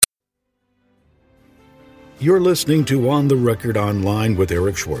You're listening to On the Record Online with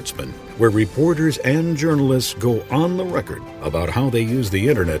Eric Schwartzman, where reporters and journalists go on the record about how they use the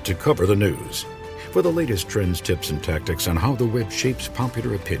internet to cover the news. For the latest trends, tips, and tactics on how the web shapes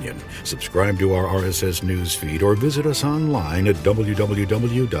popular opinion, subscribe to our RSS news feed or visit us online at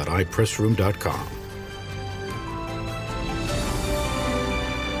www.ipressroom.com.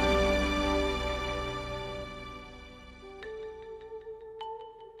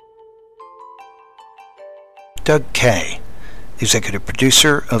 Doug Kaye, executive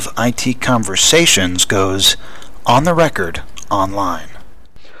producer of IT Conversations, goes on the record online.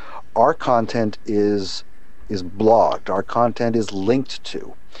 Our content is blogged. Our content is linked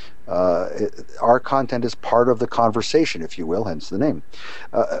to. Our content is part of the conversation, if you will, hence the name.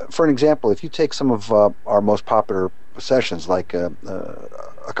 For an example, if you take some of our most popular sessions, like a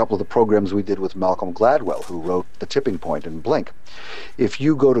couple of the programs we did with Malcolm Gladwell, who wrote The Tipping Point and Blink. If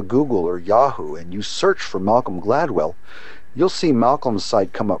you go to Google or Yahoo and you search for Malcolm Gladwell, you'll see Malcolm's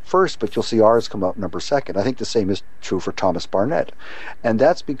site come up first, but you'll see ours come up number second. I think the same is true for Thomas Barnett. And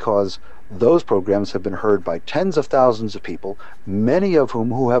that's because those programs have been heard by tens of thousands of people, many of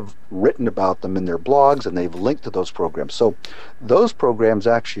whom who have written about them in their blogs, and they've linked to those programs. So those programs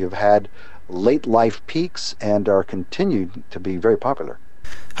actually have had late life peaks and are continued to be very popular.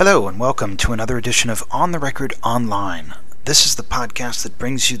 Hello and welcome to another edition of On the Record Online. This is the podcast that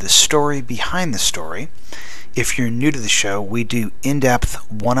brings you the story behind the story. If you're new to the show, we do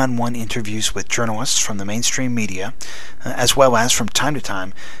in-depth one-on-one interviews with journalists from the mainstream media, as well as, from time to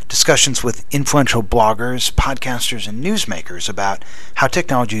time, discussions with influential bloggers, podcasters, and newsmakers about how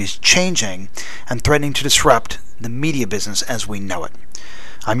technology is changing and threatening to disrupt the media business as we know it.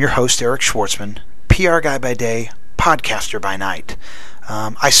 I'm your host, Eric Schwartzman, PR guy by day, podcaster by night.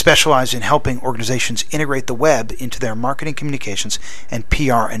 I specialize in helping organizations integrate the web into their marketing, communications, and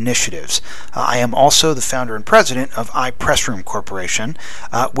PR initiatives. I am also the founder and president of iPressroom Corporation,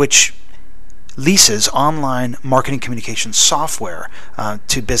 which leases online marketing communications software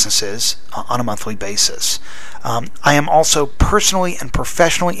to businesses on a monthly basis. I am also personally and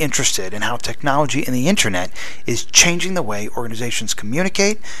professionally interested in how technology and the internet is changing the way organizations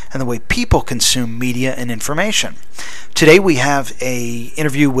communicate and the way people consume media and information. Today we have an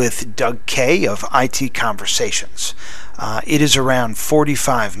interview with Doug Kaye of IT Conversations. It is around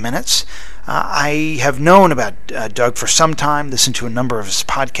 45 minutes. I have known about Doug for some time, listened to a number of his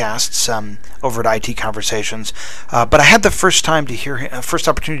podcasts over at IT Conversations, but I had the first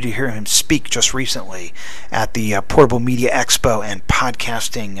opportunity to hear him speak just recently at the Portable Media Expo and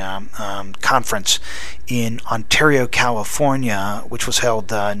Podcasting Conference in Ontario, California, which was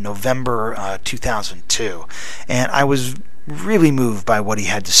held November 2002. And I was really moved by what he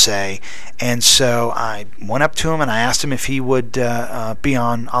had to say, and so I went up to him and I asked him if he would be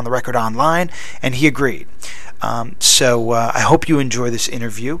on the record online, and he agreed. So I hope you enjoy this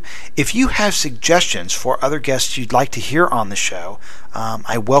interview. If you have suggestions for other guests you'd like to hear on the show,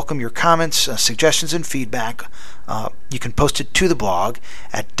 I welcome your comments, suggestions, and feedback. You can post it to the blog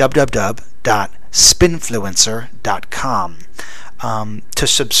at www.spinfluencer.com. To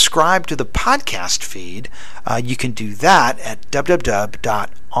subscribe to the podcast feed, you can do that at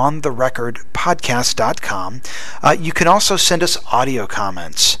www.ontherecordpodcast.com. You can also send us audio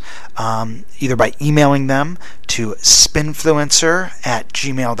comments, either by emailing them to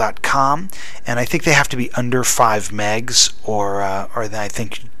spinfluencer@gmail.com, and I think they have to be under 5 megs, or I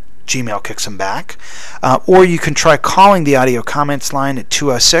think Gmail kicks them back. Or you can try calling the audio comments line at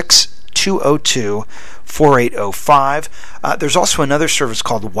 206-202-4805. There's also another service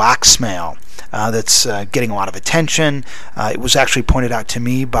called Waxmail that's getting a lot of attention. It was actually pointed out to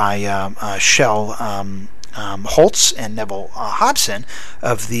me by Shell Holtz and Neville Hobson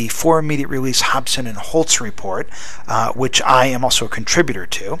of the For Immediate Release Hobson and Holtz report, which I am also a contributor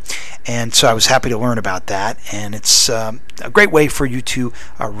to, and so I was happy to learn about that. And it's a great way for you to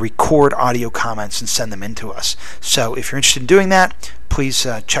record audio comments and send them in to us. So if you're interested in doing that, please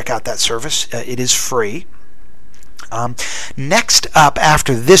check out that service. It is free. Next up,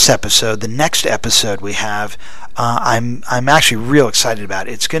 after this episode, the next episode we have, I'm actually real excited about.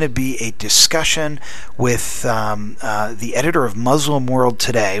 It's going to be a discussion with the editor of Muslim World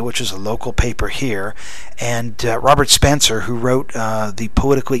Today, which is a local paper here, and Robert Spencer, who wrote the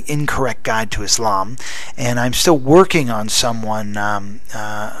Politically Incorrect Guide to Islam. And I'm still working on someone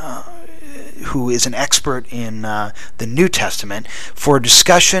who is an expert in the New Testament for a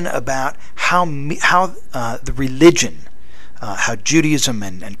discussion about how the religion how Judaism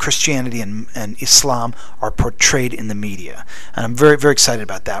and Christianity and Islam are portrayed in the media. And I'm very, very excited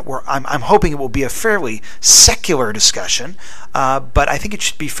about that. I'm hoping it will be a fairly secular discussion, but I think it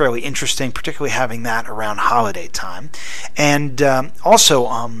should be fairly interesting, particularly having that around holiday time. And also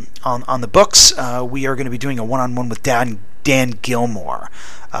on the books, we are going to be doing a one-on-one with Dan Gilmore,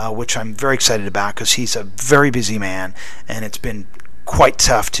 which I'm very excited about because he's a very busy man, and it's been quite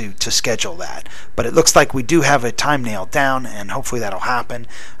tough to schedule that. But it looks like we do have a time nailed down, and hopefully that'll happen.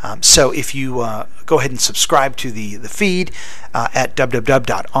 So if you go ahead and subscribe to the feed at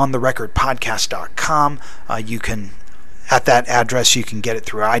www.ontherecordpodcast.com, you can, at that address, you can get it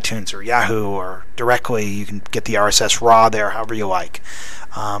through iTunes or Yahoo, or directly you can get the RSS raw there, however you like.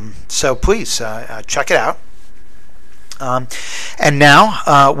 So please check it out. And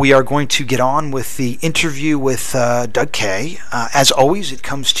now we are going to get on with the interview with Doug Kaye. As always, it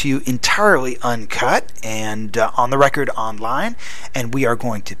comes to you entirely uncut and on the record online, and we are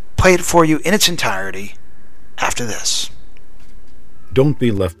going to play it for you in its entirety after this. Don't be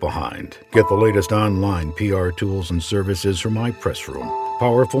left behind. Get the latest online PR tools and services from iPressroom.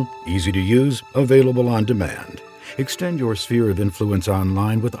 Powerful, easy to use, available on demand. Extend your sphere of influence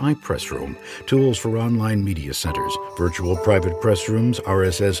online with iPressroom, tools for online media centers, virtual private press rooms,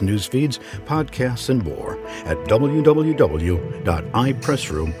 RSS news feeds, podcasts, and more at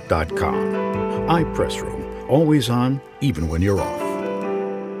www.ipressroom.com. iPressroom, always on, even when you're off.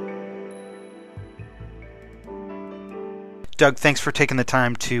 Doug, thanks for taking the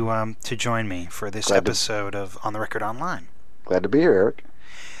time to join me for this episode of On the Record Online. Glad to be here, Eric.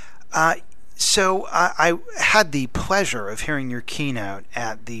 So I had the pleasure of hearing your keynote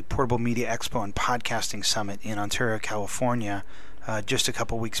at the Portable Media Expo and Podcasting Summit in Ontario, California, just a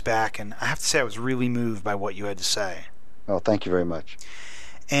couple weeks back, and I have to say I was really moved by what you had to say. Oh, thank you very much.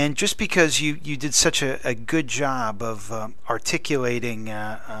 And just because you did such a good job of articulating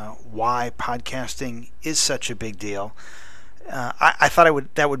why podcasting is such a big deal, I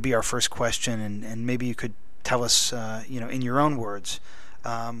thought that would be our first question, and maybe you could tell us, in your own words,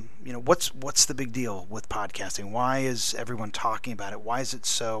 what's the big deal with podcasting? Why is everyone talking about it? Why is it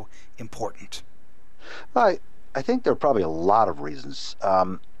so important? I think there are probably a lot of reasons.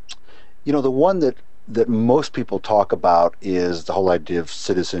 The one that most people talk about is the whole idea of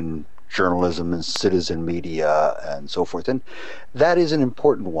citizen journalism and citizen media and so forth. And that is an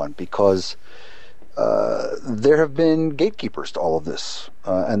important one because there have been gatekeepers to all of this.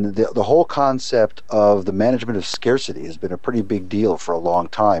 And the whole concept of the management of scarcity has been a pretty big deal for a long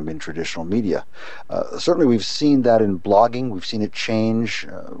time in traditional media. Certainly we've seen that in blogging. We've seen it change.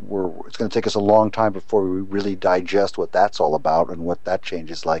 It's going to take us a long time before we really digest what that's all about and what that change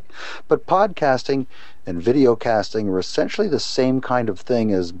is like. But podcasting and videocasting are essentially the same kind of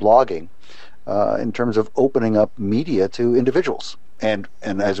thing as blogging in terms of opening up media to individuals. And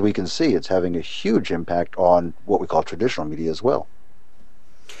as we can see, it's having a huge impact on what we call traditional media as well.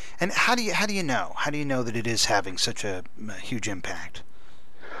 And how do you know? How do you know that it is having such a huge impact?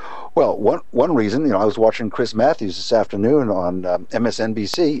 Well, one reason, I was watching Chris Matthews this afternoon on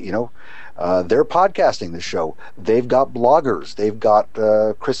MSNBC. They're podcasting the show. They've got bloggers. They've got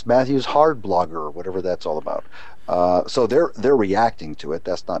Chris Matthews Hard Blogger, or whatever that's all about. So they're reacting to it.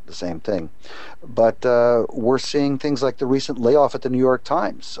 That's not the same thing. But we're seeing things like the recent layoff at the New York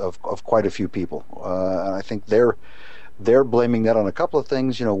Times of quite a few people. And I think they're blaming that on a couple of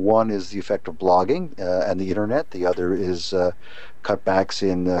things. One is the effect of blogging and the internet. The other is cutbacks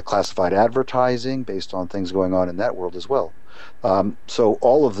in classified advertising based on things going on in that world as well. So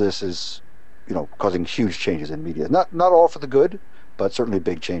all of this is, causing huge changes in media. Not all for the good, but certainly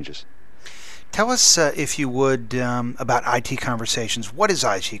big changes. Tell us, if you would, about IT Conversations. What is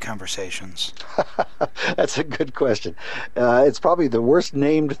IT Conversations? That's a good question. It's probably the worst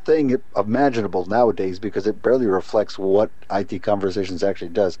named thing imaginable nowadays because it barely reflects what IT Conversations actually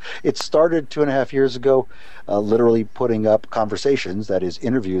does. It started 2.5 years ago, literally putting up conversations, that is,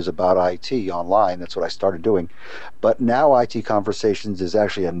 interviews about IT online. That's what I started doing. But now IT Conversations is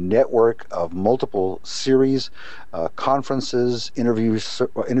actually a network of multiple series, conferences,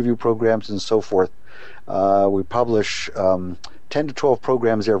 interview programs, and so forth. We publish 10 to 12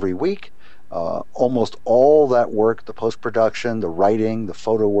 programs every week. Almost all that work, the post-production, the writing, the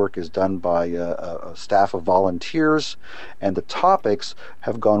photo work is done by a staff of volunteers, and the topics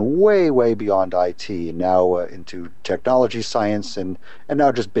have gone way, way beyond IT and now into technology, science, and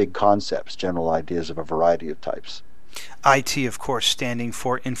now just big concepts, general ideas of a variety of types. IT, of course, standing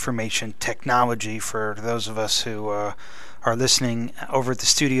for Information Technology, for those of us who are listening over at the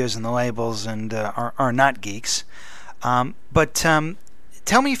studios and the labels and are not geeks. But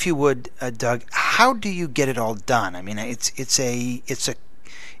tell me, if you would, Doug, how do you get it all done? I mean, it's a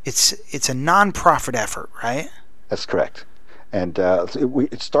non-profit effort, right? That's correct. And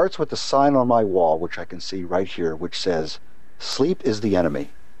it starts with the sign on my wall, which I can see right here, which says, "Sleep is the enemy."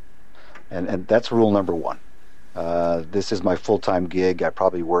 And that's rule number one. This is my full-time gig. I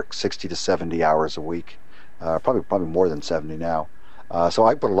probably work 60 to 70 hours a week, probably more than 70 now. So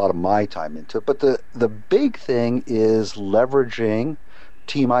I put a lot of my time into it. But the big thing is leveraging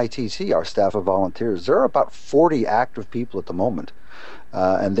Team ITT, our staff of volunteers. There are about 40 active people at the moment.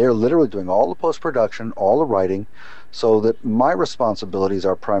 And they're literally doing all the post-production, all the writing, so that my responsibilities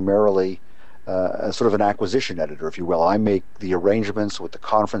are primarily as sort of an acquisition editor, if you will. I make the arrangements with the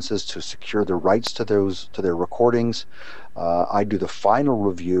conferences to secure the rights to their recordings. I do the final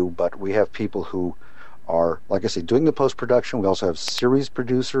review, but we have people who are, like I say, doing the post-production. We also have series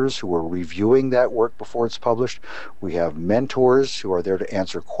producers who are reviewing that work before it's published. We have mentors who are there to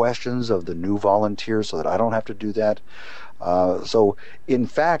answer questions of the new volunteers so that I don't have to do that. So, in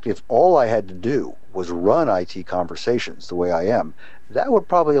fact, if all I had to do was run IT Conversations the way I am, that would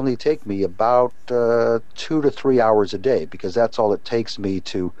probably only take me about 2 to 3 hours a day, because that's all it takes me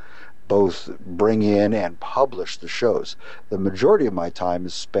to both bring in and publish the shows. The majority of my time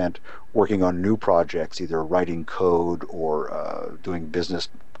is spent working on new projects, either writing code or doing business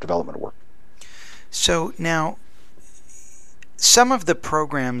development work. So now, some of the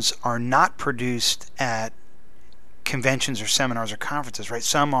programs are not produced at conventions or seminars or conferences, right?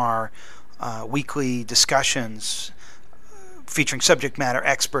 Some are weekly discussions featuring subject matter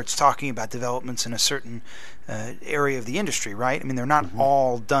experts talking about developments in a certain area of the industry, right? I mean, they're not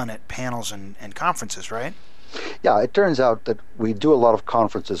all done at panels and conferences, right? Yeah, it turns out that we do a lot of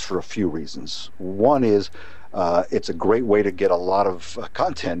conferences for a few reasons. One is it's a great way to get a lot of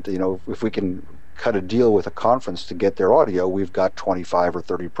content. You know, if we can cut a deal with a conference to get their audio, we've got 25 or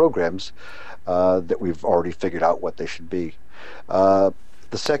 30 programs that we've already figured out what they should be.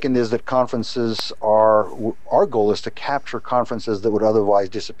 The second is that conferences our goal is to capture conferences that would otherwise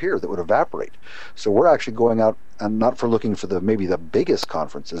disappear, that would evaporate. So we're actually going out and not for looking for maybe the biggest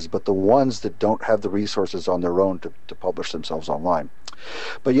conferences, but the ones that don't have the resources on their own to publish themselves online.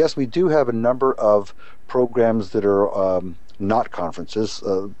 But yes, we do have a number of programs that are not conferences.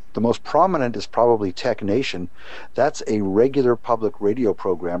 The most prominent is probably Tech Nation. That's a regular public radio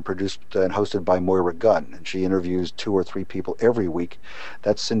program produced and hosted by Moira Gunn, and she interviews 2 or 3 people every week.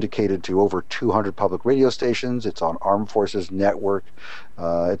 That's syndicated to over 200 public radio stations. It's on Armed Forces Network.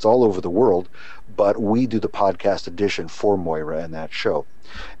 It's all over the world, but we do the podcast edition for Moira in that show.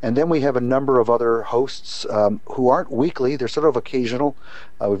 And then we have a number of other hosts who aren't weekly. They're sort of occasional.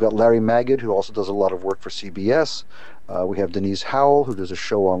 We've got Larry Magid, who also does a lot of work for CBS. We have Denise Howell, who does a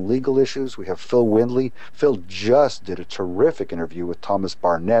show on legal issues. We have Phil Windley. Phil just did a terrific interview with Thomas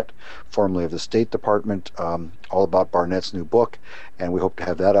Barnett, formerly of the State Department, all about Barnett's new book, and we hope to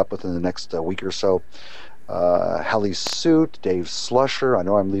have that up within the next week or so. Hallie Suit, Dave Slusher. I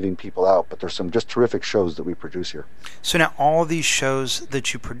know I'm leaving people out, but there's some just terrific shows that we produce here. So now all these shows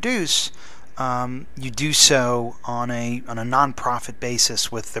that you produce, you do so on a non-profit basis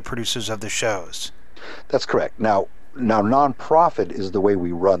with the producers of the shows. That's correct. Now, non-profit is the way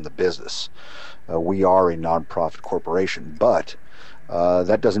we run the business. We are a non-profit corporation, but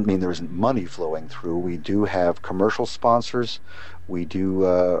that doesn't mean there isn't money flowing through. We do have commercial sponsors. We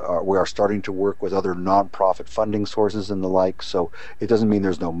are starting to work with other non-profit funding sources and the like. So it doesn't mean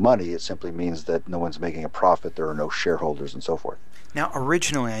there's no money. It simply means that no one's making a profit. There are no shareholders and so forth. Now,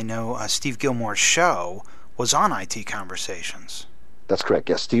 originally, I know Steve Gilmore's show was on IT Conversations. That's correct.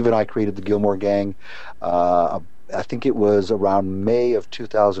 Yes, Steve and I created the Gilmore Gang. I think it was around May of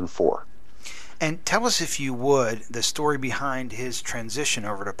 2004. And tell us, if you would, the story behind his transition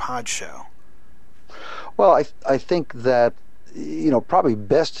over to Podshow. Well, I think that, probably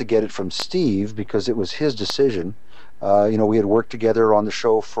best to get it from Steve, because it was his decision. We had worked together on the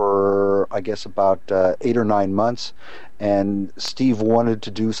show for, I guess, about 8 or 9 months, and Steve wanted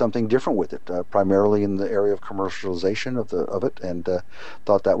to do something different with it, primarily in the area of commercialization of it, and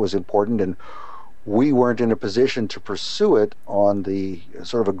thought that was important. And we weren't in a position to pursue it on the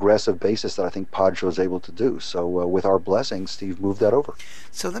sort of aggressive basis that I think Podshow is able to do. So with our blessing, Steve moved that over.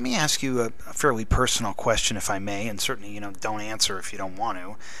 So let me ask you a fairly personal question, if I may, and certainly, don't answer if you don't want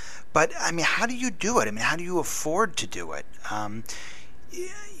to. But, I mean, how do you do it? I mean, how do you afford to do it?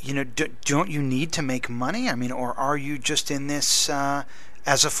 Don't you need to make money? I mean, or are you just in this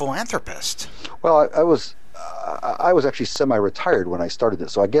as a philanthropist? Well, I was actually semi-retired when I started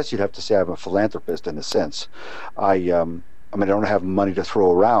this, so I guess you'd have to say I'm a philanthropist in a sense. I I mean, I don't have money to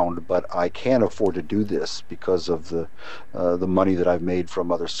throw around, but I can afford to do this because of the money that I've made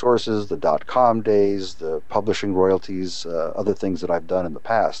from other sources, the .com days, the publishing royalties, other things that I've done in the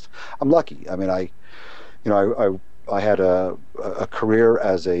past. I'm lucky. I mean, I had a career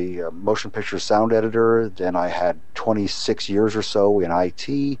as a motion picture sound editor. Then I had 26 years or so in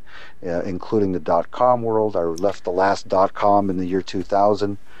IT, including the .com world. I left the last .com in the year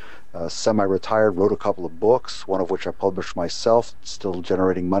 2000. Semi-retired, wrote a couple of books, one of which I published myself, still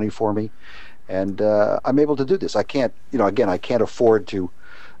generating money for me, and I'm able to do this. I can't, again, I can't afford to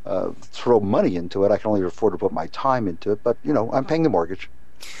throw money into it. I can only afford to put my time into it, but I'm paying the mortgage.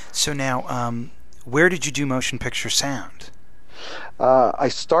 So now, where did you do motion picture sound? I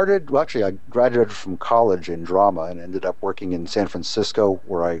graduated from college in drama and ended up working in San Francisco,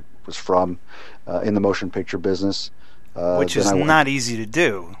 where I was from, in the motion picture business. Which is not easy to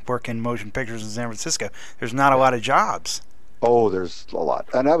do, work in motion pictures in San Francisco. There's not a lot of jobs. Oh, there's a lot,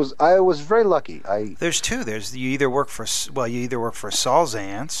 and I was very lucky. There's two. You either work for Saul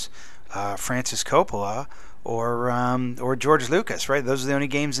Zaentz, Francis Coppola, or George Lucas, right? Those are the only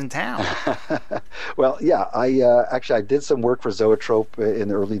games in town. Well, yeah, I did some work for Zoetrope in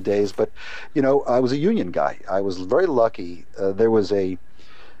the early days, but I was a union guy. I was very lucky. I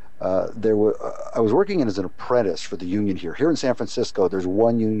was working as an apprentice for the union here. Here in San Francisco, there's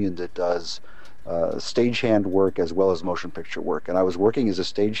one union that does stagehand work as well as motion picture work. And I was working as a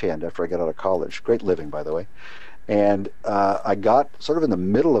stagehand after I got out of college. Great living, by the way. And I got sort of in the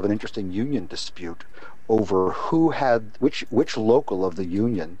middle of an interesting union dispute over who had which local of the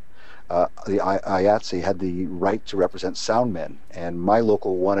union. The IATSE had the right to represent sound men, and my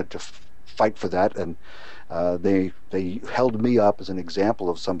local wanted to fight for that, and they held me up as an example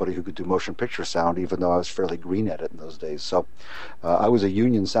of somebody who could do motion picture sound, even though I was fairly green at it in those days. So I was a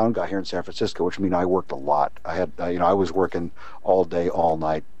union sound guy here in San Francisco, which means I worked a lot. I was working all day, all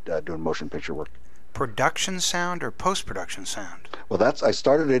night, doing motion picture work. Production sound or post-production sound? Well, I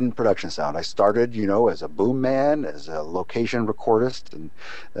started in production sound. I started, as a boom man, as a location recordist, and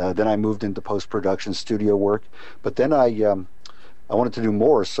then I moved into post-production studio work. But then I wanted to do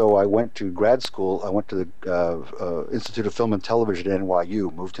more, so I went to grad school. I went to the Institute of Film and Television at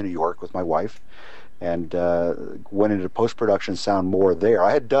NYU, moved to New York with my wife, and went into post-production sound more there.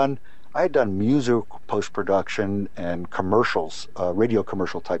 I had done music post-production and commercials, radio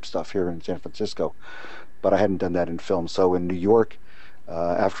commercial type stuff here in San Francisco, but I hadn't done that in film. So in New York,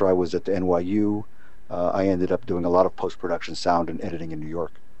 after I was at the NYU, I ended up doing a lot of post-production sound and editing in New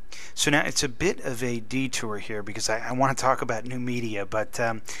York. So now it's a bit of a detour here because I want to talk about new media, but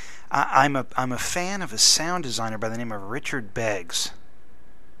I'm a fan of a sound designer by the name of Richard Beggs.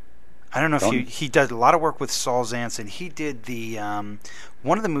 I don't know if he does a lot of work with Saul Zaentz, and he did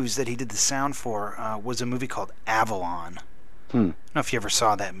one of the movies that he did the sound for was a movie called Avalon. I don't know if you ever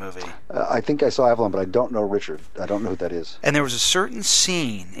saw that movie. I think I saw Avalon, but I don't know Richard. I don't know who that is. And there was a certain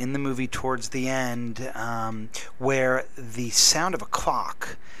scene in the movie towards the end where the sound of a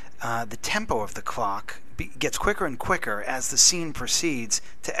clock, the tempo of the clock, gets quicker and quicker as the scene proceeds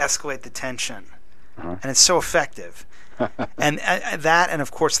to escalate the tension. And it's so effective. And that, and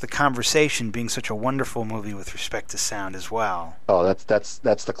of course, The Conversation being such a wonderful movie with respect to sound as well. Oh, that's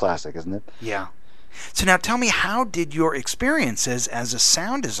the classic, isn't it? Yeah. So now tell me, how did your experiences as a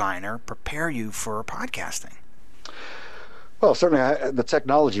sound designer prepare you for podcasting? Well, certainly the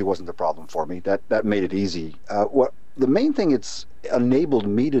technology wasn't the problem for me. That made it easy. What the main thing it's enabled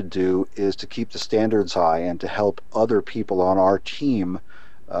me to do is to keep the standards high and to help other people on our team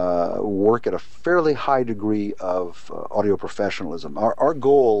work at a fairly high degree of audio professionalism. Our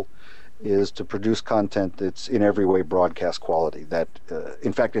goal is to produce content that's in every way broadcast quality. That,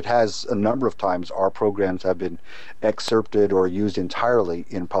 in fact, it has a number of times our programs have been excerpted or used entirely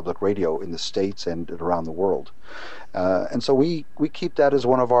in public radio in the States and around the world. And so we keep that as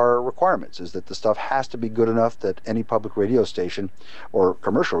one of our requirements, is that the stuff has to be good enough that any public radio station, or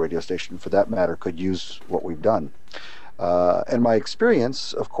commercial radio station for that matter, could use what we've done. And my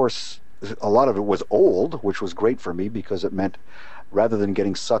experience, of course, a lot of it was old, which was great for me because it meant rather than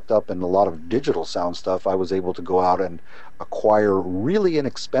getting sucked up in a lot of digital sound stuff, I was able to go out and acquire really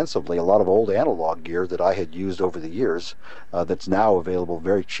inexpensively a lot of old analog gear that I had used over the years that's now available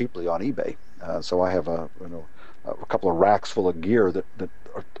very cheaply on eBay. So I have a couple of racks full of gear that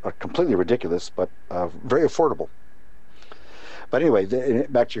are completely ridiculous, but very affordable. But anyway,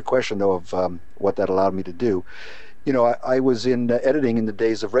 back to your question, though, of what that allowed me to do. I was in editing in the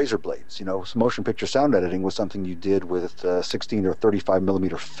days of razor blades. Motion picture sound editing was something you did with 16 or 35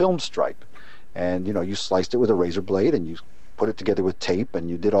 millimeter film stripe. And, you sliced it with a razor blade and you put it together with tape,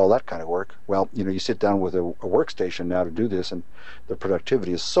 and you did all that kind of work. Well, you sit down with a workstation now to do this, and the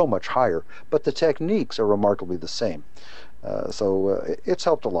productivity is so much higher, but the techniques are remarkably the same. So it's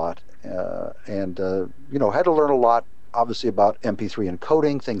helped a lot, and had to learn a lot, obviously, about MP3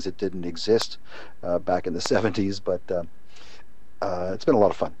 encoding, things that didn't exist back in the 70s, but it's been a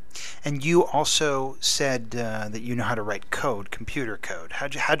lot of fun. And you also said that you know how to write code, computer code.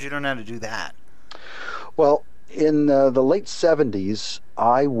 How'd you learn how to do that? Well, in the late 70s,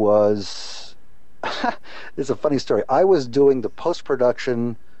 I was... It's a funny story. I was doing the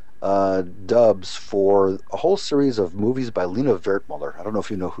post-production dubs for a whole series of movies by Lina Wertmuller. I don't know if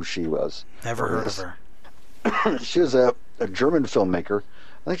you know who she was. Never heard of her. She was a German filmmaker.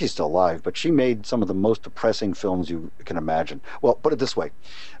 I think she's still alive, but she made some of the most depressing films you can imagine. Well, put it this way.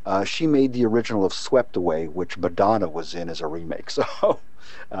 She made the original of Swept Away, which Madonna was in as a remake. So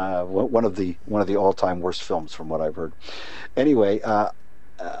one of the all-time worst films from what I've heard. Anyway,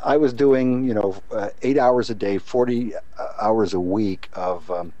 I was doing 8 hours a day, 40 hours a week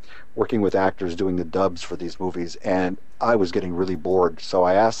of working with actors doing the dubs for these movies, and I was getting really bored. So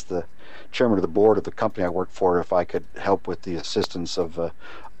I asked the chairman of the board of the company I worked for if I could help with the assistance of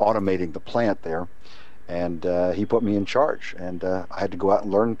automating the plant there, and he put me in charge, and I had to go out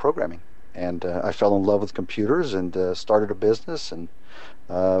and learn programming, and I fell in love with computers and started a business and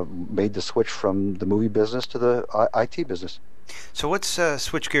made the switch from the movie business to the IT business. So let's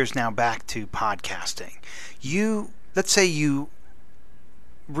switch gears now back to podcasting. Let's say you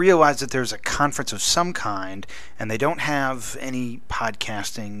realize that there's a conference of some kind and they don't have any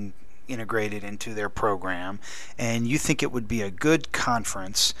podcasting integrated into their program, and you think it would be a good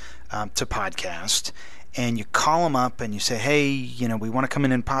conference to podcast, and you call them up and you say, hey, we want to come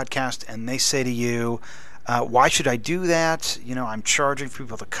in and podcast, and they say to you, why should I do that? I'm charging for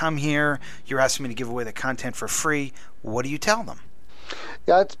people to come here. You're asking me to give away the content for free. What do you tell them?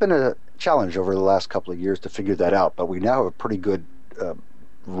 Yeah, it's been a challenge over the last couple of years to figure that out, but we now have a pretty good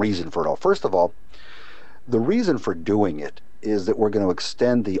reason for it all. First of all, the reason for doing it is that we're going to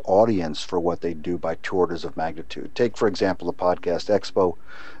extend the audience for what they do by 2 orders of magnitude. Take, for example, the Podcast Expo.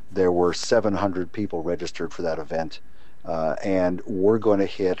 There were 700 people registered for that event, and we're going to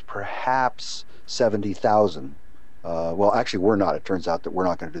hit perhaps 70,000. Well, actually, we're not. It turns out that we're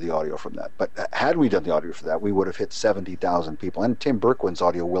not going to do the audio from that. But had we done the audio for that, we would have hit 70,000 people. And Tim Berkwin's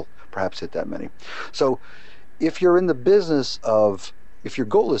audio will perhaps hit that many. So if you're in the business of, if your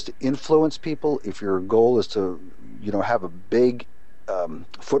goal is to influence people, if your goal is to, have a big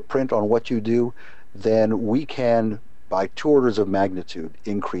footprint on what you do, then we can, by 2 orders of magnitude,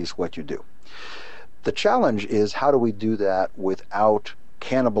 increase what you do. The challenge is, how do we do that without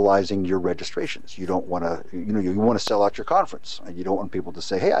cannibalizing your registrations? You don't want to, you want to sell out your conference, and you don't want people to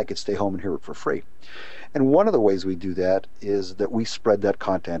say, hey, I could stay home and hear it for free. And one of the ways we do that is that we spread that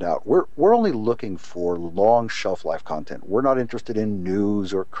content out. We're only looking for long shelf life content. We're not interested in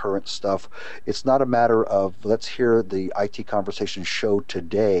news or current stuff. It's not a matter of, let's hear the IT Conversation show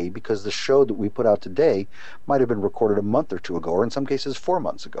today, because the show that we put out today might have been recorded a month or 2 ago, or in some cases 4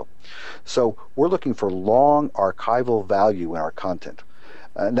 months ago. So we're looking for long archival value in our content.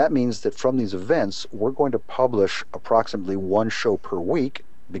 And that means that from these events, we're going to publish approximately 1 show per week,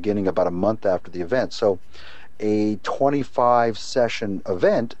 beginning about a month after the event. So a 25-session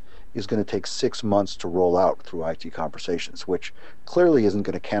event is going to take 6 months to roll out through IT Conversations, which clearly isn't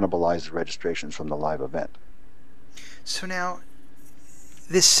going to cannibalize the registrations from the live event. So now,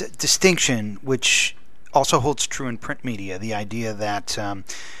 this distinction, which also holds true in print media, the idea that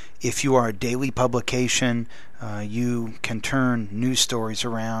if you are a daily publication, you can turn news stories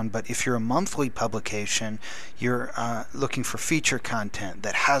around, but if you're a monthly publication, you're looking for feature content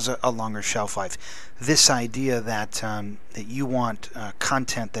that has a longer shelf life. This idea that that you want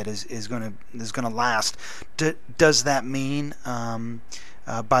content that is going to last, does that mean,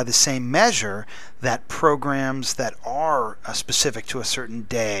 by the same measure, that programs that are specific to a certain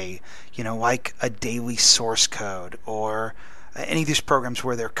day, like a daily source code or any of these programs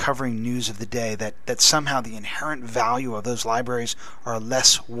where they're covering news of the day, that somehow the inherent value of those libraries are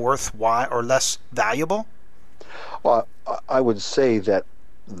less worthwhile or less valuable? Well, I would say that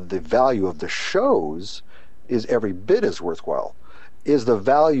the value of the shows is every bit as worthwhile. Is the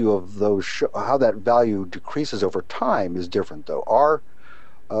value of those how that value decreases over time is different, though.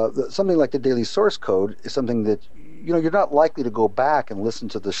 Something like the daily source code is something that you're not likely to go back and listen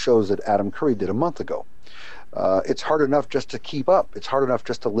to the shows that Adam Curry did a month ago. It's hard enough just to keep up. It's hard enough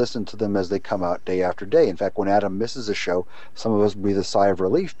just to listen to them as they come out day after day. In fact, when Adam misses a show, some of us breathe a sigh of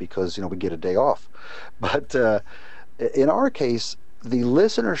relief because we get a day off. But in our case, the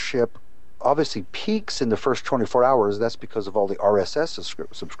listenership obviously peaks in the first 24 hours. That's because of all the RSS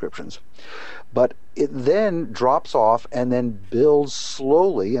subscriptions. But it then drops off and then builds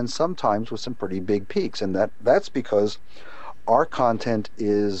slowly, and sometimes with some pretty big peaks. And that's because our content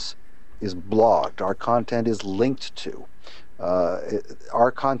is blogged. Our content is linked to.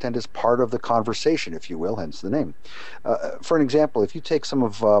 Our content is part of the conversation, if you will, hence the name. For an example, if you take some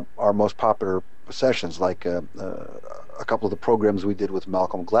of our most popular sessions, like a couple of the programs we did with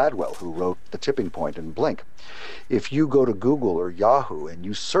Malcolm Gladwell, who wrote The Tipping Point and Blink. If you go to Google or Yahoo and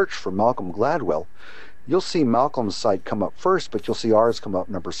you search for Malcolm Gladwell, you'll see Malcolm's site come up first, but you'll see ours come up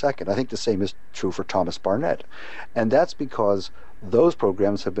number second. I think the same is true for Thomas Barnett. And that's because those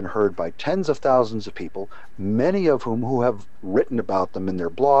programs have been heard by tens of thousands of people, many of whom who have written about them in their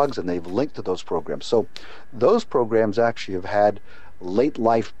blogs, and they've linked to those programs. So those programs actually have had late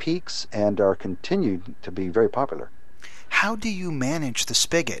life peaks and are continued to be very popular. How do you manage the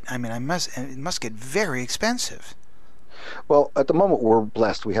spigot? I mean, it must get very expensive. Well, at the moment we're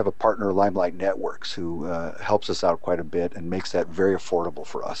blessed. We have a partner, Limelight Networks, who helps us out quite a bit and makes that very affordable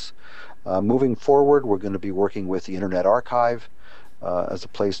for us. Moving forward, we're going to be working with the Internet Archive as a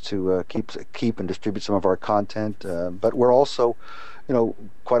place to keep and distribute some of our content. But we're also,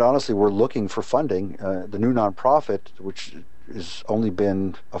 quite honestly, we're looking for funding. The new nonprofit, which has only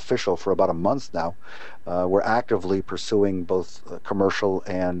been official for about a month now, we're actively pursuing both commercial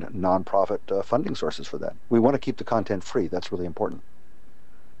and nonprofit funding sources for that. We want to keep the content free. That's really important.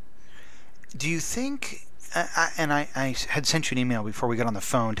 Do you think, I had sent you an email before we got on the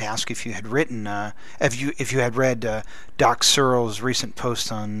phone to ask if you had written, if you had read Doc Searle's recent post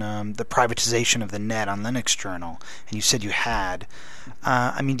on the privatization of the net on Linux Journal, and you said you had.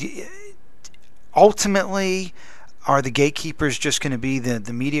 Ultimately, are the gatekeepers just going to be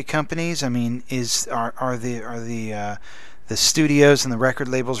the media companies? I mean, are the studios and the record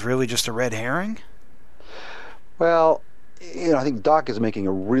labels really just a red herring? Well, I think Doc is making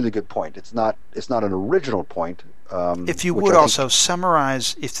a really good point. It's not an original point. If you would also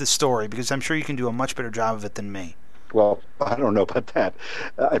summarize the story, because I'm sure you can do a much better job of it than me. Well, I don't know about that.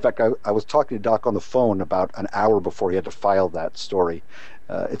 In fact, I was talking to Doc on the phone about an hour before he had to file that story.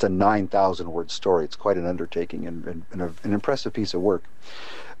 It's a 9,000-word story. It's quite an undertaking and an impressive piece of work.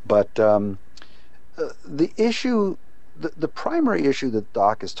 But the issue, the primary issue that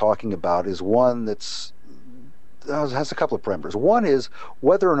Doc is talking about is one that has a couple of parameters. One is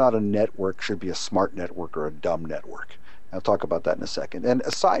whether or not a network should be a smart network or a dumb network. I'll talk about that in a second. And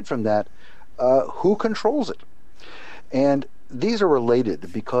aside from that, who controls it? And these are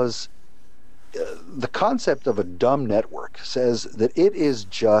related because the concept of a dumb network says that it is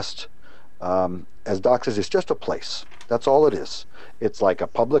just, as Doc says, it's just a place. That's all it is. It's like a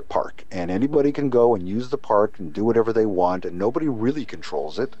public park, and anybody can go and use the park and do whatever they want, and nobody really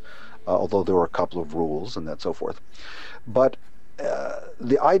controls it, although there are a couple of rules and that so forth. But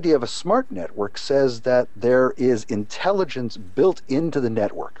the idea of a smart network says that there is intelligence built into the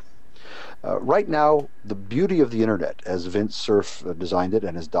network. Right now, the beauty of the internet, as Vint Cerf designed it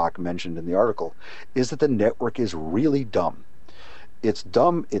and as Doc mentioned in the article, is that the network is really dumb. It's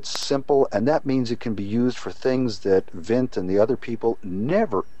dumb, it's simple, and that means it can be used for things that Vint and the other people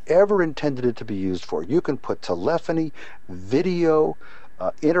never, ever intended it to be used for. You can put telephony, video,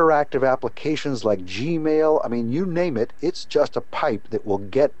 interactive applications like Gmail. I mean, you name it, it's just a pipe that will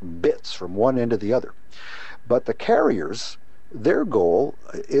get bits from one end to the other. But the carriers, their goal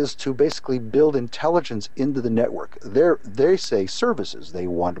is to basically build intelligence into the network. They say services. They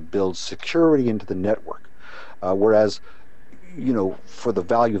want to build security into the network. Whereas, for the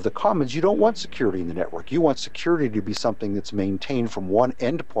value of the commons, you don't want security in the network. You want security to be something that's maintained from one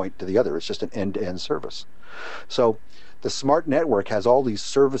endpoint to the other. It's just an end-to-end service. So the smart network has all these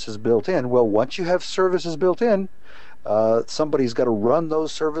services built in. Well, once you have services built in, somebody's got to run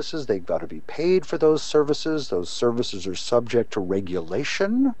those services. They've got to be paid for those services. Those services are subject to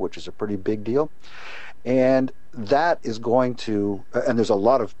regulation, which is a pretty big deal. And that is going to, and there's a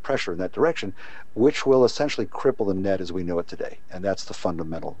lot of pressure in that direction, which will essentially cripple the net as we know it today. And that's the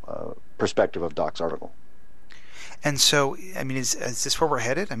fundamental perspective of Doc's article. And so, I mean, is this where we're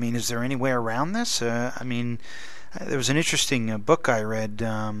headed? I mean, is there any way around this? There was an interesting book I read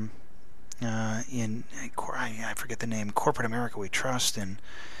I forget the name, Corporate America We Trust, and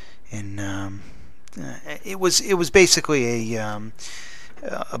it was basically a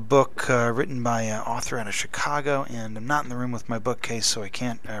book written by an author out of Chicago, and I'm not in the room with my bookcase, so I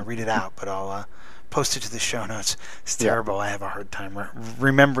can't read it out, but I'll post it to the show notes. It's terrible. I have a hard time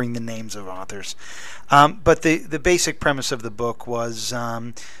remembering the names of authors. But the basic premise of the book was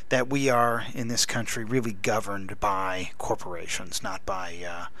that we are, in this country, really governed by corporations, not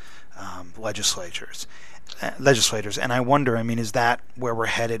by legislators. And I wonder, is that where we're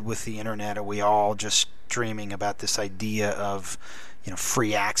headed with the internet? Are we all just dreaming about this idea of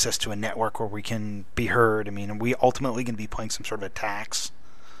free access to a network where we can be heard? Are we ultimately going to be paying some sort of a tax?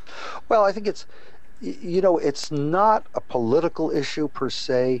 Well, I think it's not a political issue per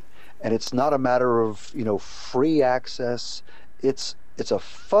se, and it's not a matter of free access. It's a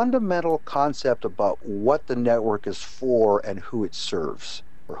fundamental concept about what the network is for and who it serves,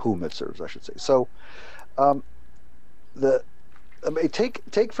 or whom it serves, I should say. So,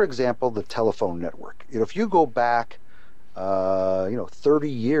 take for example the telephone network. If you go back 30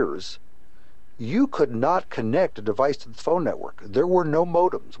 years, you could not connect a device to the phone network. There were no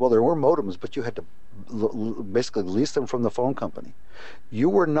modems. Well, there were modems, but you had to basically lease them from the phone company. You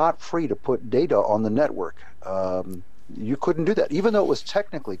were not free to put data on the network. You couldn't do that. Even though it was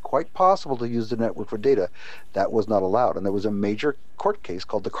technically quite possible to use the network for data, that was not allowed. And there was a major court case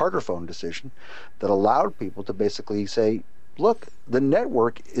called the Carter phone decision that allowed people to basically say, look, the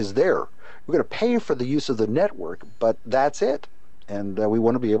network is there. We're going to pay for the use of the network, but that's it. And we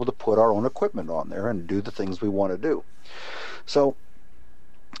want to be able to put our own equipment on there and do the things we want to do. So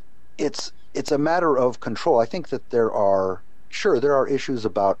it's a matter of control. I think that there are issues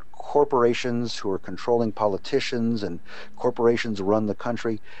about corporations who are controlling politicians, and corporations run the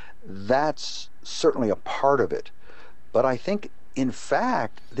country. That's certainly a part of it. But I think, in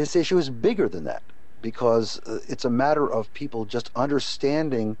fact, this issue is bigger than that, because it's a matter of people just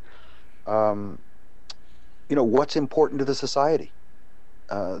understanding what's important to the society.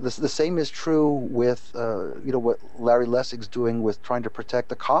 The same is true with what Larry Lessig's doing with trying to protect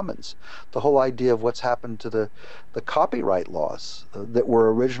the commons. The whole idea of what's happened to the copyright laws that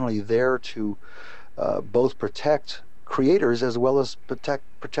were originally there to both protect creators as well as protect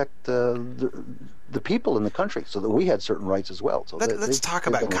the people in the country, so that we had certain rights as well. So let's talk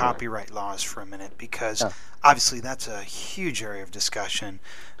about copyright laws for a minute, because obviously that's a huge area of discussion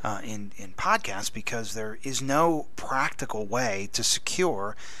in podcasts, because there is no practical way to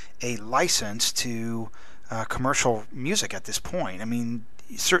secure a license to commercial music at this point.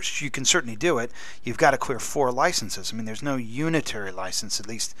 You can certainly do it. You've got to clear 4 licenses. There's no unitary license, at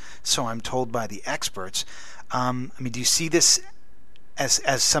least so I'm told by the experts. Do you see this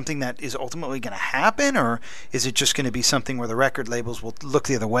as something that is ultimately going to happen, or is it just going to be something where the record labels will look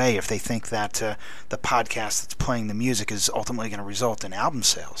the other way if they think that the podcast that's playing the music is ultimately going to result in album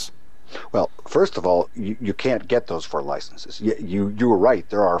sales? Well, first of all, you can't get those 4 licenses. You were right.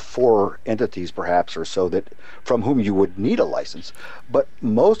 There are 4 entities, perhaps, or so, that from whom you would need a license, but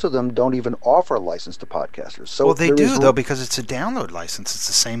most of them don't even offer a license to podcasters. So well, they do, though, because it's a download license. It's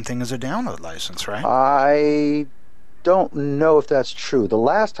the same thing as a download license, right? I don't know if that's true. The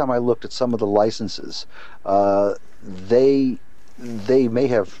last time I looked at some of the licenses, they may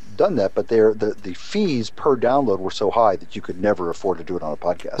have done that, but the fees per download were so high that you could never afford to do it on a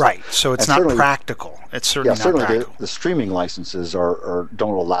podcast. Right. So it's not practical. It's certainly not practical. The streaming licenses don't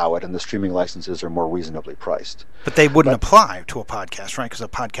allow it, and the streaming licenses are more reasonably priced. But they wouldn't apply to a podcast, right? Because a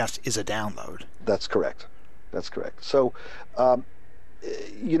podcast is a download. That's correct. So, the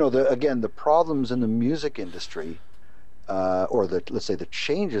problems in the music industry, let's say the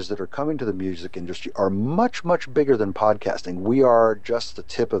changes that are coming to the music industry, are much, much bigger than podcasting. We are just the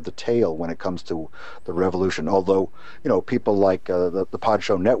tip of the tail when it comes to the revolution. Although, people like the Pod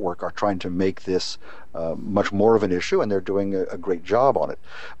Show Network are trying to make this much more of an issue, and they're doing a great job on it.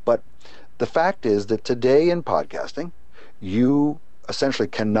 But the fact is that today in podcasting, you essentially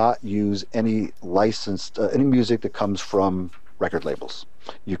cannot use any any music that comes from record labels.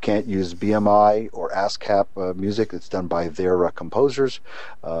 You can't use BMI or ASCAP music that's done by their composers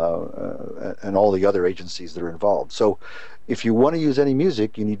and all the other agencies that are involved. So if you want to use any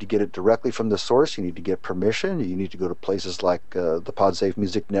music, you need to get it directly from the source. You need to get permission. You need to go to places like the PodSafe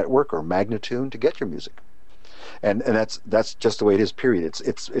Music Network or Magnatune to get your music. And that's just the way it is, period.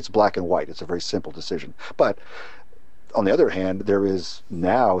 It's black and white. It's a very simple decision. But on the other hand, there is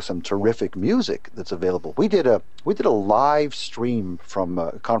now some terrific music that's available. We did a live stream from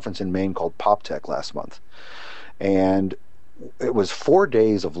a conference in Maine called PopTech last month, and it was 4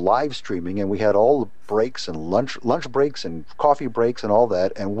 days of live streaming, and we had all the breaks and lunch breaks and coffee breaks and all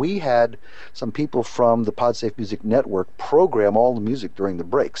that, and we had some people from the PodSafe Music Network program all the music during the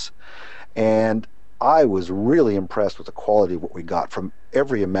breaks, and I was really impressed with the quality of what we got from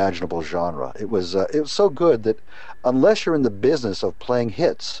every imaginable genre. It was so good that unless you're in the business of playing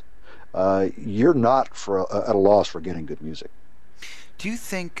hits, you're not at a loss for getting good music. Do you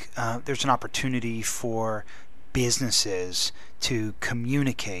think there's an opportunity for businesses to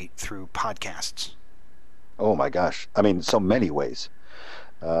communicate through podcasts? Oh my gosh. I mean, so many ways.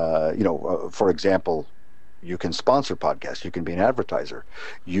 For example, you can sponsor podcasts. You can be an advertiser.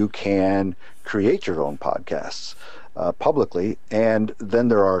 You can create your own podcasts publicly. And then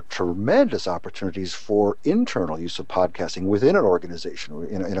there are tremendous opportunities for internal use of podcasting within an organization,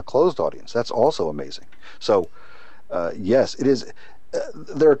 in a closed audience. That's also amazing. So, yes, it is.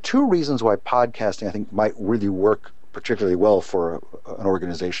 There are two reasons why podcasting, I think, might really work particularly well for an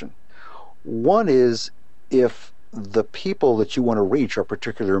organization. One is if the people that you want to reach are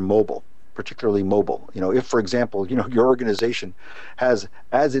particularly mobile. If, for example, your organization has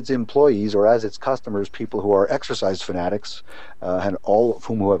as its employees or as its customers people who are exercise fanatics, and all of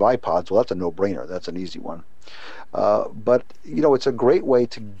whom who have iPods, well, that's a no-brainer. That's an easy one. But it's a great way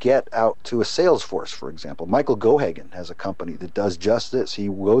to get out to a sales force, for example. Michael Gohagan has a company that does just this. He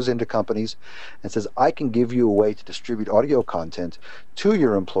goes into companies and says, I can give you a way to distribute audio content to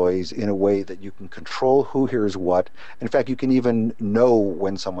your employees in a way that you can control who hears what. In fact, you can even know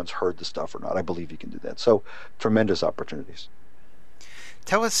when someone's heard the stuff or not. I believe you can do that. So tremendous opportunities.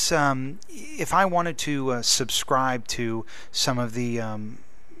 Tell us, if I wanted to subscribe to some of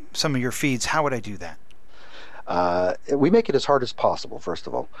your feeds, how would I do that? We make it as hard as possible, first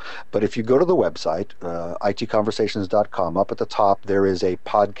of all. But if you go to the website, itconversations.com, up at the top there is a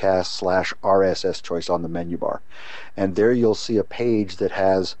podcast/RSS choice on the menu bar. And there you'll see a page that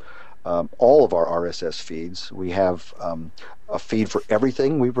has all of our RSS feeds. We have a feed for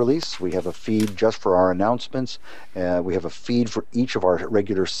everything we release. We have a feed just for our announcements. We have a feed for each of our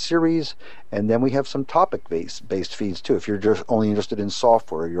regular series. And then we have some topic-based feeds too. If you're just only interested in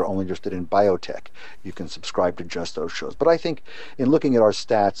software, you're only interested in biotech, you can subscribe to just those shows. But I think in looking at our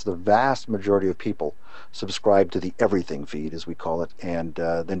stats, the vast majority of people subscribe to the everything feed, as we call it, and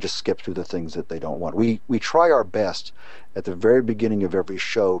then just skip through the things that they don't want. We try our best at the very beginning of every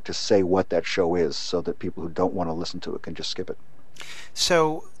show to say what that show is so that people who don't want to listen to it can just skip it.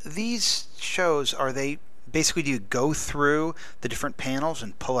 So these shows, are they basically, do you go through the different panels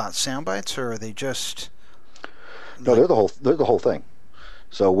and pull out sound bites, or are they just... No, they're the whole thing.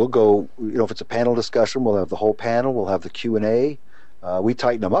 So we'll go, if it's a panel discussion, we'll have the whole panel, we'll have the Q&A. We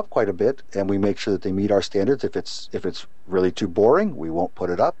tighten them up quite a bit, and we make sure that they meet our standards. If it's really too boring, we won't put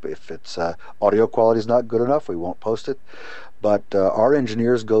it up. If it's audio quality is not good enough, we won't post it. But our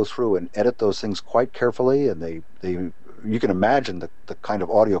engineers go through and edit those things quite carefully, and they you can imagine the kind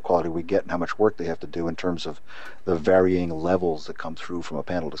of audio quality we get and how much work they have to do in terms of the varying levels that come through from a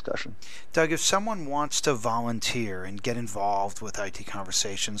panel discussion. Doug, if someone wants to volunteer and get involved with IT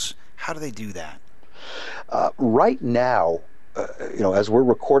Conversations, how do they do that? Right now, as we're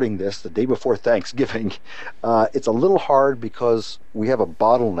recording this the day before Thanksgiving, it's a little hard because we have a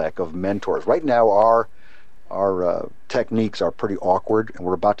bottleneck of mentors. Right now, our techniques are pretty awkward, and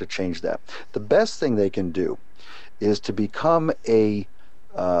we're about to change that. The best thing they can do is to become a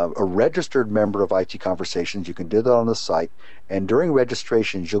registered member of IT Conversations. You can do that on the site, and during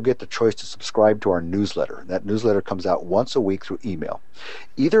registrations you'll get the choice to subscribe to our newsletter. That newsletter comes out once a week through email.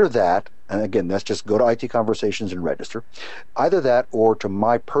 Either that, and again, that's just go to IT Conversations and register, either that or to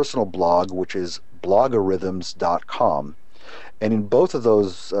my personal blog, which is blogarithms.com. And in both of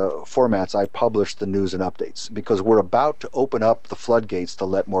those formats, I publish the news and updates, because we're about to open up the floodgates to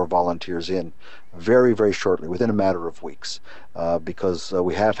let more volunteers in very, very shortly, within a matter of weeks, because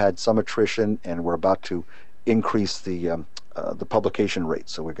we have had some attrition, and we're about to increase the publication rate,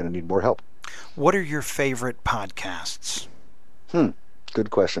 so we're going to need more help. What are your favorite podcasts? Good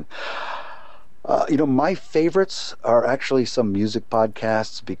question. My favorites are actually some music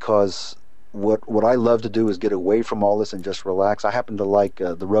podcasts, because what I love to do is get away from all this and just relax. I happen to like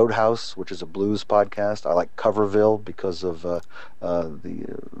the Roadhouse, which is a blues podcast. I like Coverville because of the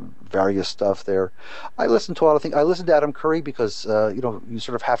various stuff there. I listen to a lot of things. I listen to Adam Curry because you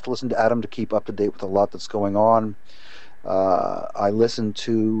sort of have to listen to Adam to keep up to date with a lot that's going on. I listen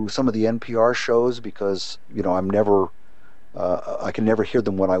to some of the NPR shows because I can never hear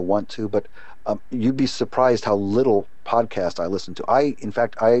them when I want to, but you'd be surprised how little podcast I listen to. In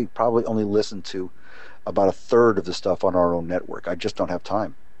fact, I probably only listen to about a third of the stuff on our own network. I just don't have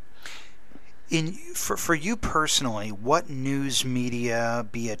time. For you personally, what news media,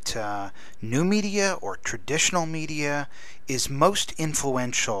 be it new media or traditional media, is most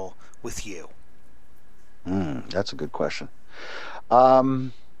influential with you? That's a good question. I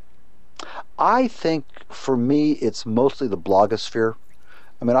think for me it's mostly the blogosphere.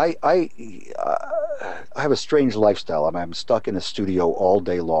 I mean, I have a strange lifestyle. I mean, I'm stuck in a studio all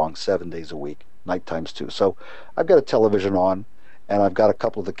day long, 7 days a week, night times too. So I've got a television on, and I've got a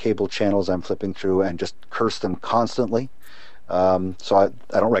couple of the cable channels I'm flipping through and just curse them constantly. So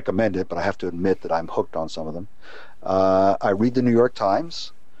I don't recommend it, but I have to admit that I'm hooked on some of them. I read the New York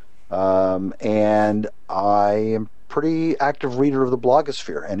Times, and I am pretty active reader of the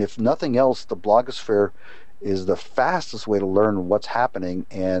blogosphere. And if nothing else, the blogosphere is the fastest way to learn what's happening,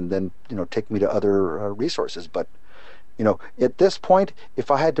 and then take me to other resources. But at this point, if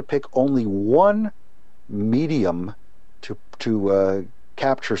I had to pick only one medium to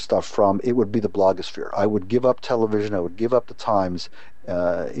capture stuff from, it would be the blogosphere. I would give up television. I would give up the Times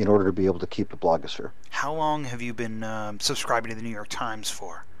in order to be able to keep the blogosphere. How long have you been subscribing to the New York Times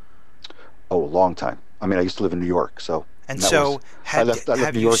for? Oh, a long time. I mean, I used to live in New York, so. And so, I left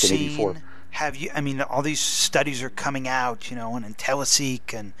New York in '84. Have you? I mean, all these studies are coming out, on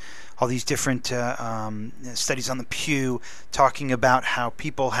IntelliSeek and all these different studies on the Pew talking about how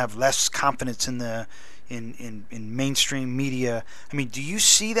people have less confidence in the in mainstream media. I mean, do you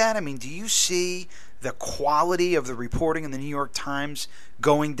see that? I mean, do you see the quality of the reporting in the New York Times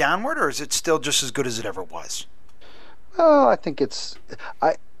going downward, or is it still just as good as it ever was? Well, I think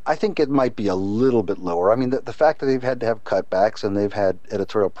I think it might be a little bit lower. I mean, the fact that they've had to have cutbacks and they've had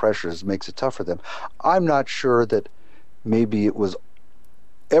editorial pressures makes it tough for them. I'm not sure that maybe it was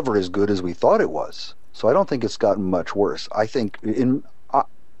ever as good as we thought it was. So I don't think it's gotten much worse. I think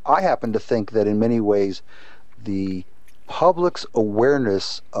I happen to think that in many ways the public's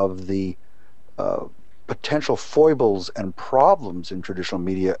awareness of the potential foibles and problems in traditional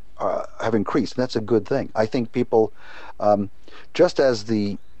media have increased, and that's a good thing. I think people, just as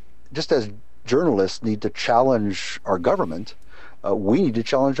journalists need to challenge our government, we need to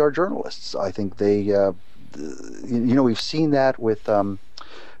challenge our journalists. I think they, we've seen that with,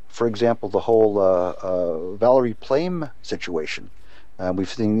 for example, the whole Valerie Plame situation. We've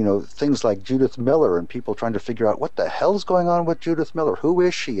seen, things like Judith Miller and people trying to figure out what the hell's going on with Judith Miller. Who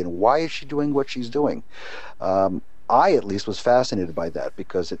is she and why is she doing what she's doing? I, at least, was fascinated by that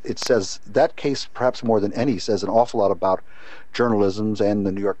because it says, that case, perhaps more than any, says an awful lot about journalism and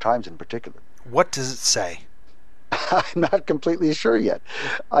the New York Times in particular. What does it say? I'm not completely sure yet.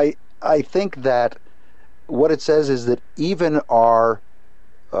 I think that what it says is that even our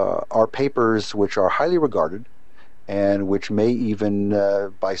papers, which are highly regarded, and which may even,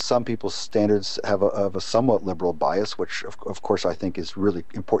 by some people's standards, have a somewhat liberal bias, which of course I think is really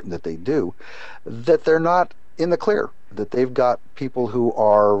important that they do, that they're not in the clear, that they've got people who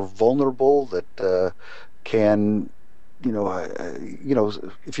are vulnerable, that can,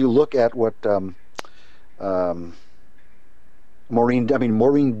 if you look at what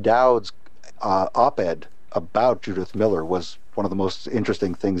Maureen Dowd's op-ed about Judith Miller was one of the most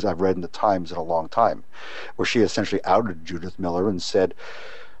interesting things I've read in the Times in a long time, where she essentially outed Judith Miller and said,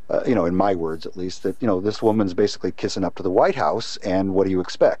 in my words at least, that this woman's basically kissing up to the White House, and what do you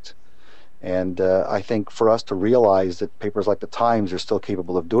expect? And I think for us to realize that papers like the Times are still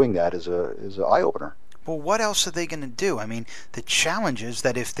capable of doing that is an eye-opener. Well, what else are they going to do? I mean, the challenge is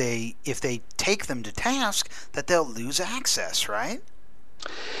that if they take them to task, that they'll lose access, right?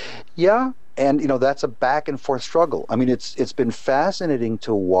 Yeah, and that's a back and forth struggle. I mean, it's been fascinating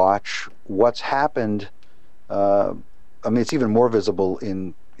to watch what's happened. It's even more visible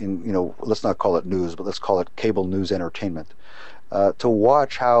in let's not call it news, but let's call it cable news entertainment. To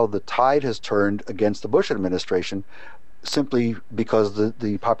watch how the tide has turned against the Bush administration simply because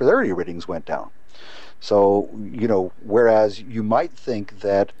the popularity ratings went down. So, whereas you might think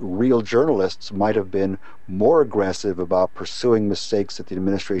that real journalists might have been more aggressive about pursuing mistakes that the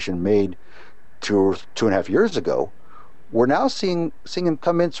administration made 2.5 years ago, we're now seeing them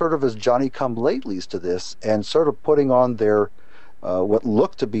come in sort of as Johnny-come-latelys to this and sort of putting on their what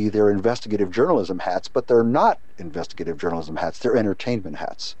look to be their investigative journalism hats, but they're not investigative journalism hats. They're entertainment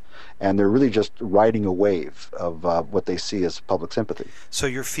hats. And they're really just riding a wave of what they see as public sympathy. So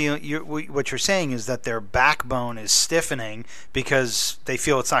what you're saying is that their backbone is stiffening because they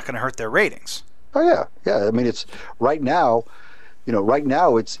feel it's not going to hurt their ratings. Oh yeah. I mean, it's right now.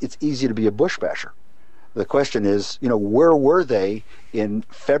 It's easy to be a Bush basher. The question is, where were they in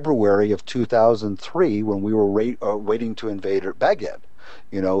February of 2003 when we were waiting to invade Baghdad?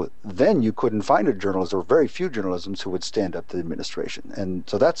 Then you couldn't find a journalist, or very few journalists, who would stand up to the administration. And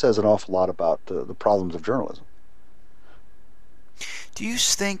so that says an awful lot about the problems of journalism. Do you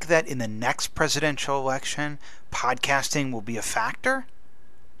think that in the next presidential election, podcasting will be a factor?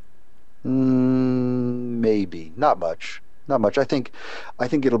 Maybe. Not much. I think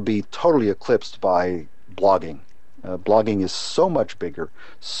it'll be totally eclipsed by blogging. Blogging is so much bigger,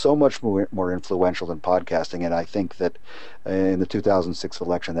 so much more influential than podcasting, and I think that in the 2006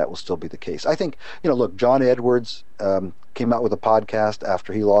 election that will still be the case. I think, look, John Edwards came out with a podcast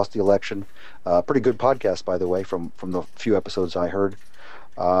after he lost the election. Pretty good podcast, by the way, from the few episodes I heard.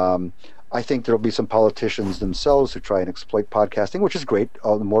 I think there'll be some politicians themselves who try and exploit podcasting, which is great.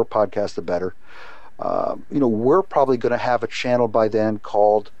 The more podcasts, the better. We're probably going to have a channel by then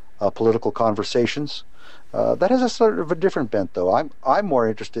called Political Conversations. That has a sort of a different bent, though. I'm more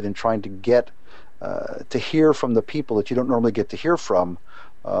interested in trying to get to hear from the people that you don't normally get to hear from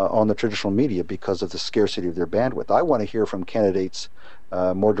on the traditional media because of the scarcity of their bandwidth. I want to hear from candidates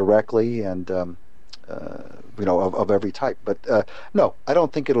more directly and of every type. But no, I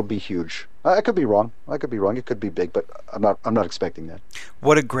don't think it'll be huge. I could be wrong. It could be big, but I'm not expecting that.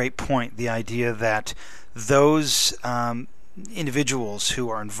 What a great point! The idea that those individuals who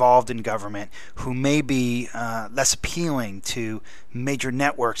are involved in government, who may be less appealing to major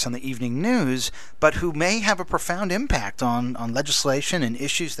networks on the evening news, but who may have a profound impact on legislation and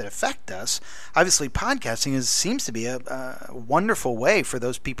issues that affect us. Obviously, podcasting seems to be a wonderful way for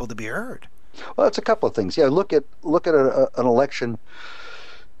those people to be heard. Well, it's a couple of things. Yeah, look at an election.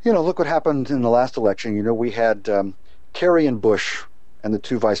 Look what happened in the last election. We had Kerry and Bush and the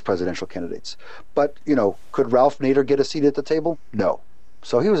two vice presidential candidates. But, could Ralph Nader get a seat at the table? No.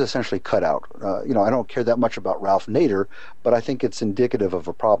 So he was essentially cut out. I don't care that much about Ralph Nader, but I think it's indicative of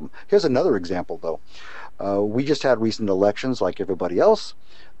a problem. Here's another example, though. We just had recent elections like everybody else.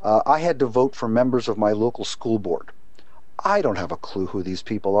 I had to vote for members of my local school board. I don't have a clue who these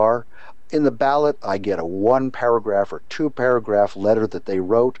people are. In the ballot, I get a 1-paragraph or 2-paragraph letter that they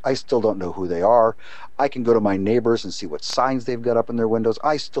wrote. I still don't know who they are. I can go to my neighbors and see what signs they've got up in their windows.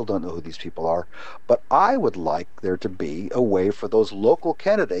 I still don't know who these people are. But I would like there to be a way for those local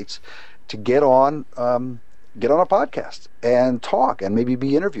candidates to get on a podcast and talk and maybe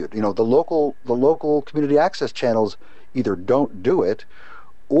be interviewed. The local community access channels either don't do it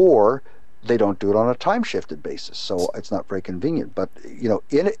or they don't do it on a time-shifted basis, so it's not very convenient. But,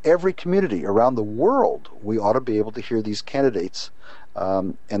 in every community around the world, we ought to be able to hear these candidates.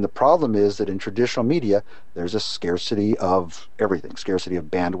 And the problem is that in traditional media, there's a scarcity of everything, scarcity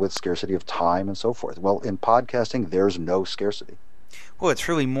of bandwidth, scarcity of time, and so forth. Well, in podcasting, there's no scarcity. Well, it's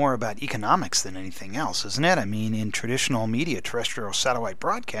really more about economics than anything else, isn't it? I mean, in traditional media, terrestrial satellite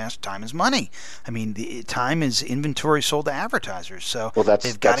broadcast, time is money. I mean, the time is inventory sold to advertisers, so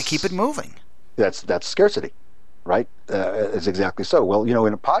they've got to keep it moving. That's scarcity, right? It's exactly so. Well,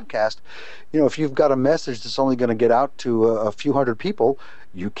 in a podcast, if you've got a message that's only going to get out to a few hundred people,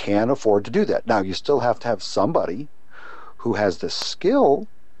 you can afford to do that. Now, you still have to have somebody who has the skill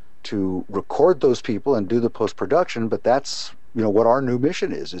to record those people and do the post-production, but that's what our new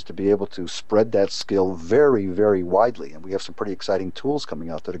mission is to be able to spread that skill very, very widely. And we have some pretty exciting tools coming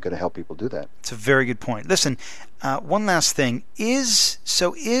out that are going to help people do that. It's a very good point. Listen, one last thing. Is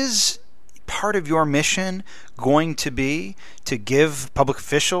part of your mission going to be to give public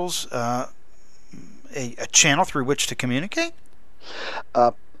officials a channel through which to communicate?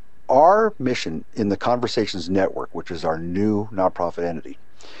 Our mission in the Conversations Network, which is our new nonprofit entity,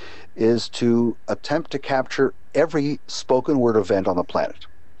 is to attempt to capture every spoken word event on the planet.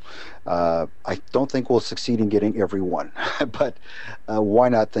 I don't think we'll succeed in getting every one, but why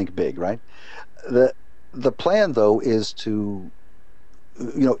not think big, right? The plan, though, is to,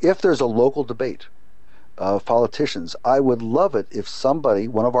 if there's a local debate of politicians, I would love it if somebody,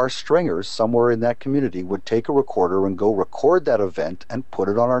 one of our stringers somewhere in that community, would take a recorder and go record that event and put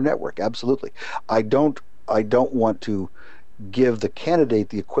it on our network. Absolutely. I don't want to give the candidate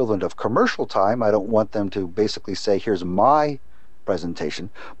the equivalent of commercial time. I don't want them to basically say, here's my presentation.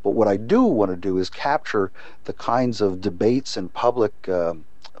 But what I do want to do is capture the kinds of debates and public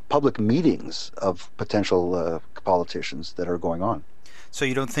meetings of potential politicians that are going on. So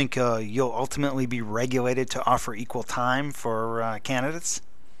you don't think you'll ultimately be regulated to offer equal time for candidates?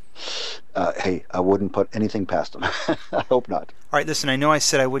 Hey, I wouldn't put anything past them. I hope not. All right, listen, I know I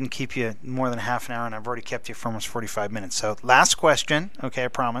said I wouldn't keep you more than half an hour, and I've already kept you for almost 45 minutes. So last question, okay, I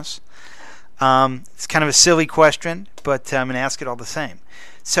promise. It's kind of a silly question, but I'm going to ask it all the same.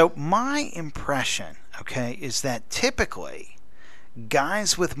 So my impression, okay, is that typically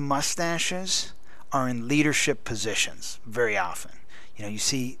guys with mustaches are in leadership positions very often. You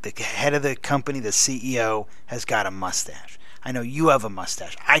see the head of the company, the CEO, has got a mustache. I know you have a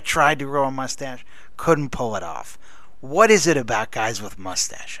mustache. I tried to grow a mustache, couldn't pull it off. What is it about guys with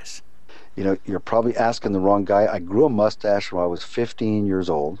mustaches? You're probably asking the wrong guy. I grew a mustache when I was 15 years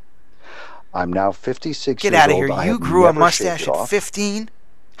old. I'm now 56 years old. Get out of here. You grew a mustache at 15?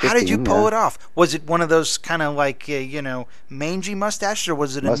 How did you 15, pull yeah. it off? Was it one of those kind of like, mangy mustaches, or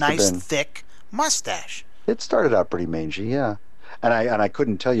was it Must a have nice, been. thick mustache? It started out pretty mangy, yeah. And I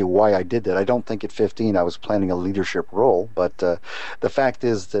couldn't tell you why I did that. I don't think at 15 I was planning a leadership role, but the fact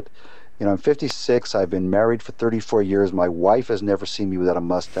is that, I'm 56. I've been married for 34 years. My wife has never seen me without a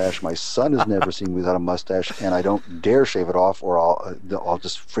mustache. My son has never seen me without a mustache, and I don't dare shave it off, or I'll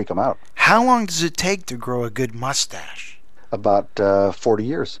just freak him out. How long does it take to grow a good mustache? About 40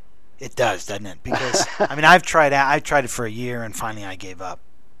 years. It does, doesn't it? Because I've tried it for a year, and finally I gave up.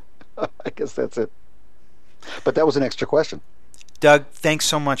 I guess that's it. But that was an extra question. Doug, thanks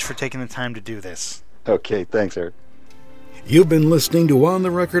so much for taking the time to do this. Okay, thanks, Eric. You've been listening to On the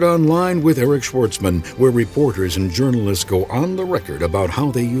Record Online with Eric Schwartzman, where reporters and journalists go on the record about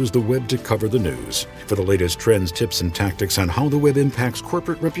how they use the web to cover the news. For the latest trends, tips, and tactics on how the web impacts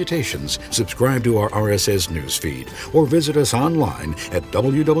corporate reputations, subscribe to our RSS news feed or visit us online at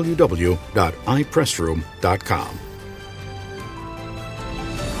www.ipressroom.com.